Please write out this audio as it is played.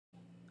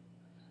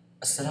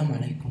السلام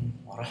عليكم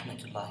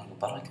ورحمة الله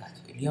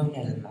وبركاته. اليوم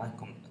نعلن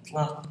معكم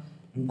إطلاق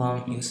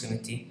نظام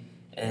يوسيمتي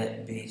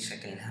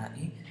بشكل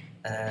نهائي.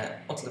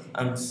 أطلق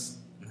أمس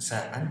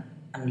مساء.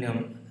 أنا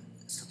اليوم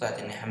استطعت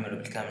إني أحمله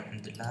بالكامل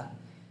الحمد لله.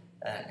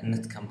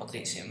 النت كان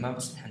بطيء شيء ما،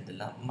 بس الحمد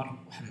لله مر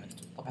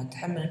وحملته. طبعا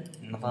تحمل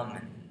النظام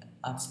من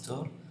الأب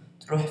ستور،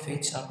 تروح في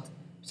تشات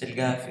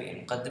بتلقاه في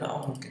المقدمة،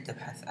 أو ممكن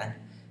تبحث عن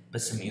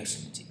باسم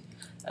يوسيمتي.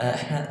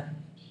 إحنا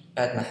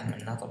بعد ما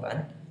حملناه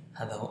طبعا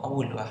هذا هو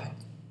أول واحد.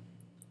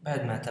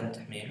 بعد ما تم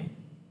تحميله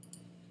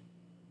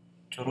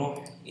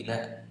تروح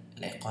إلى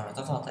الأيقونة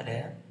تضغط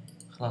عليها،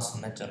 خلاص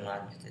المتجر ما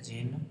عاد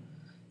محتاجينه.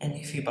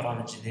 يعني في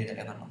برامج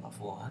جديدة أيضا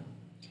أضافوها.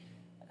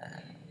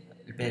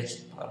 البيج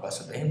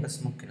 74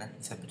 بس ممكن أن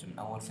تثبته من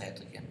أول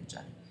فيعطيك إياه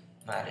مجاني،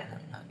 ما علينا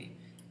من هذه.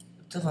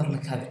 تظهر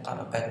لك هذه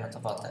القائمة بعد ما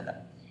تضغط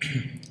على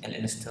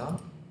الانستول،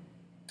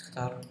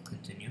 تختار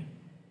continue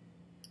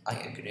I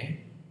agree.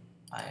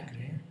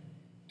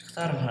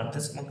 تختار الهارد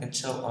ديسك، ممكن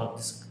تشو هارد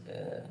ديسك.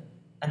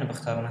 أنا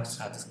بختار نفس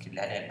الهارد ديسك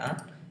اللي عليه الآن،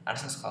 على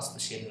أساس خاص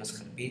بشيل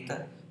النسخة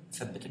البيتا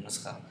وثبت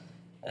النسخة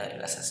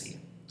الأساسية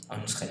أو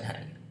النسخة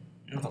النهائية.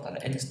 نضغط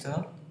على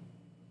انستول،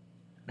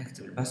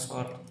 نكتب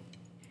الباسورد،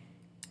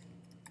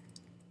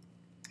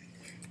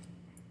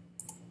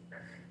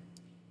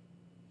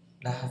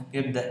 لاحظ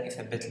بيبدأ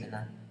يثبت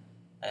لنا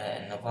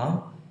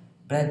النظام.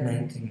 بعد ما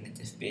ينتهي من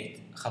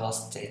التثبيت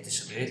خلاص تنتهي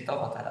التشغيل،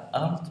 تضغط على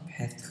Alt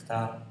بحيث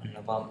تختار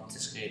النظام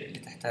التشغيل اللي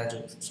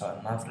تحتاجه،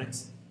 سواء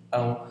مافريكس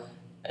أو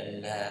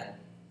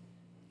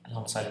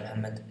اللهم صل على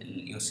محمد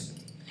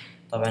اليوسيمتي.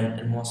 طبعا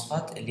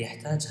المواصفات اللي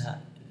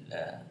يحتاجها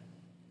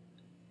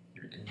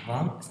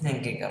النظام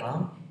 2 جيجا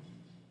رام.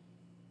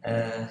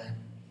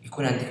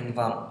 يكون عندك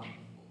نظام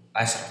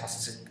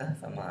 10.6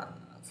 فما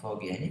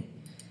فوق يعني،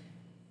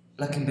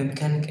 لكن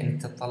بإمكانك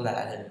إنك تطلع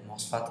على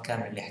المواصفات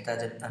كاملة اللي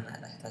يحتاجها.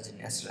 أنا أحتاج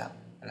إني أسرع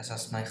على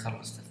أساس ما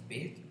يخلص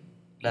تثبيت،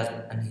 لازم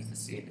أنهي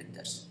تسجيل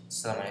الدرس.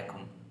 السلام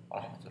عليكم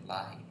ورحمة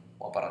الله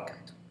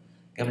وبركاته.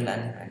 قبل لا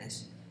أنهي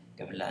معلش،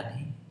 قبل لا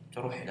أنهي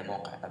تروح إلى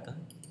موقع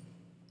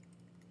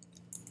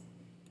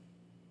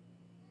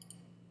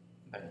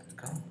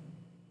بل.com.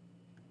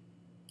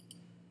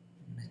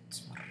 النت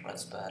مرة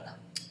زبالة.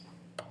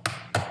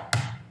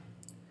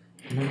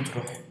 المهم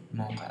تروح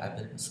موقع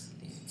أبل، بس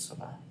خليه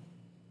بسرعة.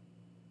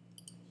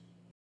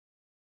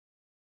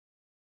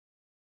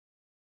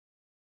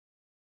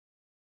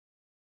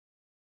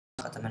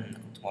 أتمنى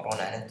أنكم تمرون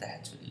عليه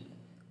تحت في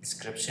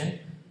الديسكريبشن،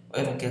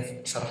 وأيضا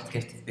كيف شرحت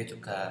كيف تثبيته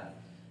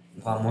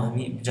كنظام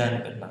وهمي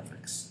بجانب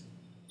المافريكس.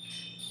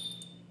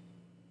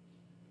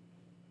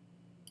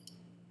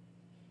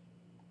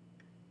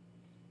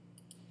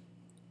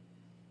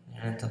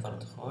 ننتظر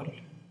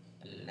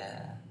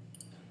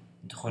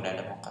الدخول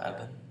على موقع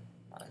أبل.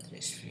 ما أدري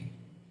إيش فيه،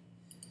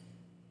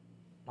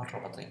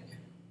 مرة بطيء.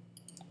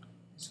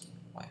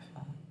 واي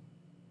فاي.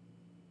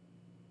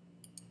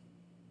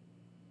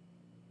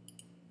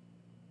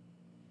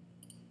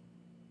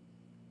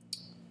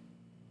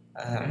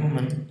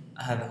 عموما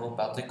هذا هو،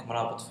 بعطيكم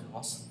رابط في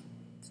الوصف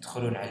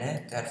تدخلون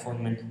عليه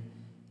تعرفون منه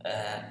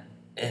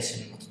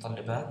إيش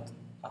المتطلبات.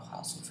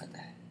 خلاص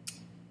انفتح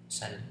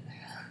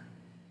سلح.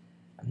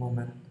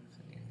 عموما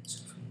خلينا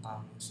نشوف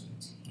نظام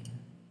يوسيمتي هنا.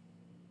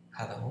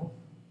 هذا هو،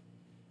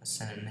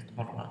 بس أنا النت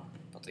مرة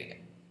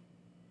بطيء.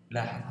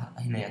 لاحظ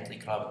هنا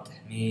يعطيك رابط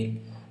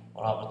تحميل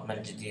ورابط ما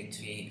الجديد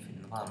في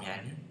النظام.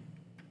 يعني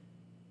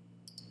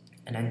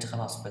أنا عندي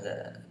خلاص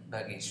بدأ،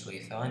 باقي شوي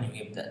ثواني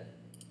ويبدأ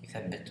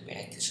يثبت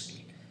ويعيد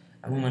تشغيل.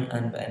 عموما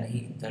أنا بأنهي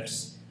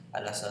الدرس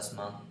على أساس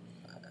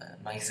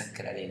ما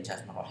يسكر علي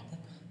الجهاز مرة واحدة.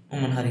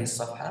 عموما هذه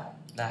الصفحة،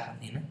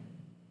 لاحظ هنا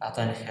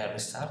أعطاني خيار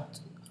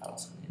ريستارت.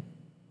 خلاص خلينا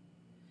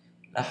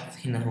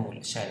لاحظ هنا هو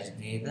الأشياء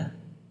الجديدة،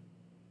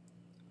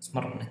 بس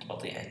مرة النت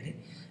بطيء عندي.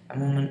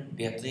 عموما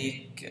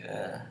بيعطيك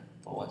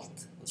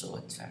طولت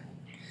وزودت فعلا.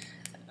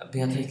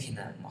 بيعطيك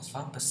هنا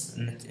مواصفات، بس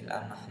النت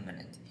الآن ما حمل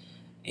عندي.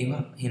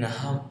 أيوة هنا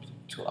how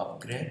to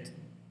upgrade.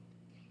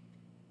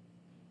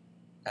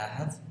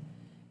 لاحظ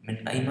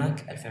من أي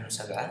ماك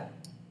 2007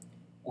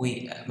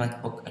 وماك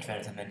بوك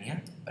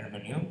 2008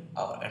 ألومنيوم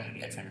أو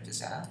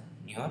 2009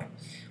 نيور،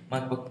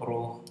 ماك بوك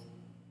برو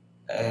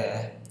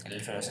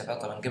 2007.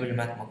 طبعا قبل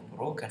الماك بوك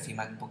برو كان في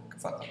ماك بوك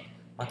فقط،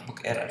 ماك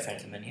بوك اير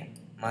 2008،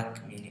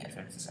 ماك ميني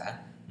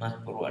 2009، ماك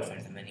برو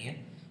 2008،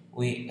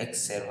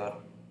 واكس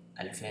سيرفر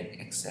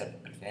 2000، اكس سيرفر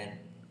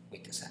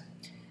 2009.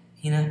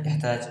 هنا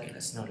يحتاج إلى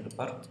سنو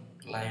ليبرد،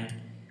 لاين،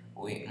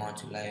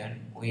 وماونت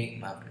لاين،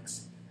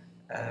 ومافريكس.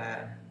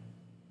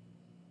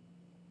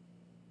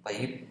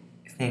 طيب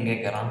 2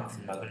 جيجا رام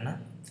مثل ما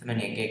قلنا،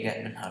 8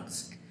 جيجا من هارد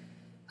ديسك.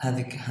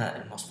 هذه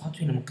المواصفات.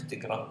 وهنا ممكن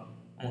تقرأ،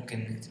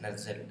 ممكن إنك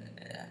تنزل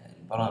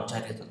البرامج.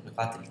 هذه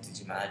التطبيقات اللي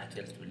تجي مع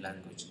اليوتيلتي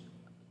واللانجوج،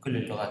 كل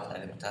اللغات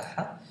هذه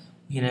متاحة.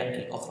 وهنا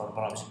الأخرى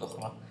البرامج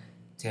الأخرى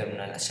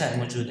تيرمينال، الأشياء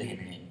الموجودة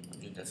هنا يعني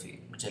موجودة في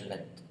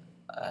مجلد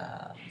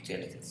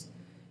يوتيلتيز.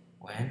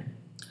 وين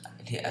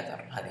اللي هي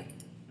أذر، هذه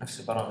نفس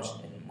البرامج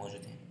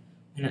الموجودة هنا.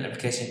 هنا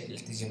الأبلكيشن اللي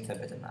تجي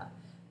مثبتة معه.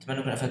 أتمنى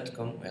أكون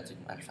أفدتكم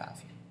ويعطيكم ألف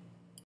عافية.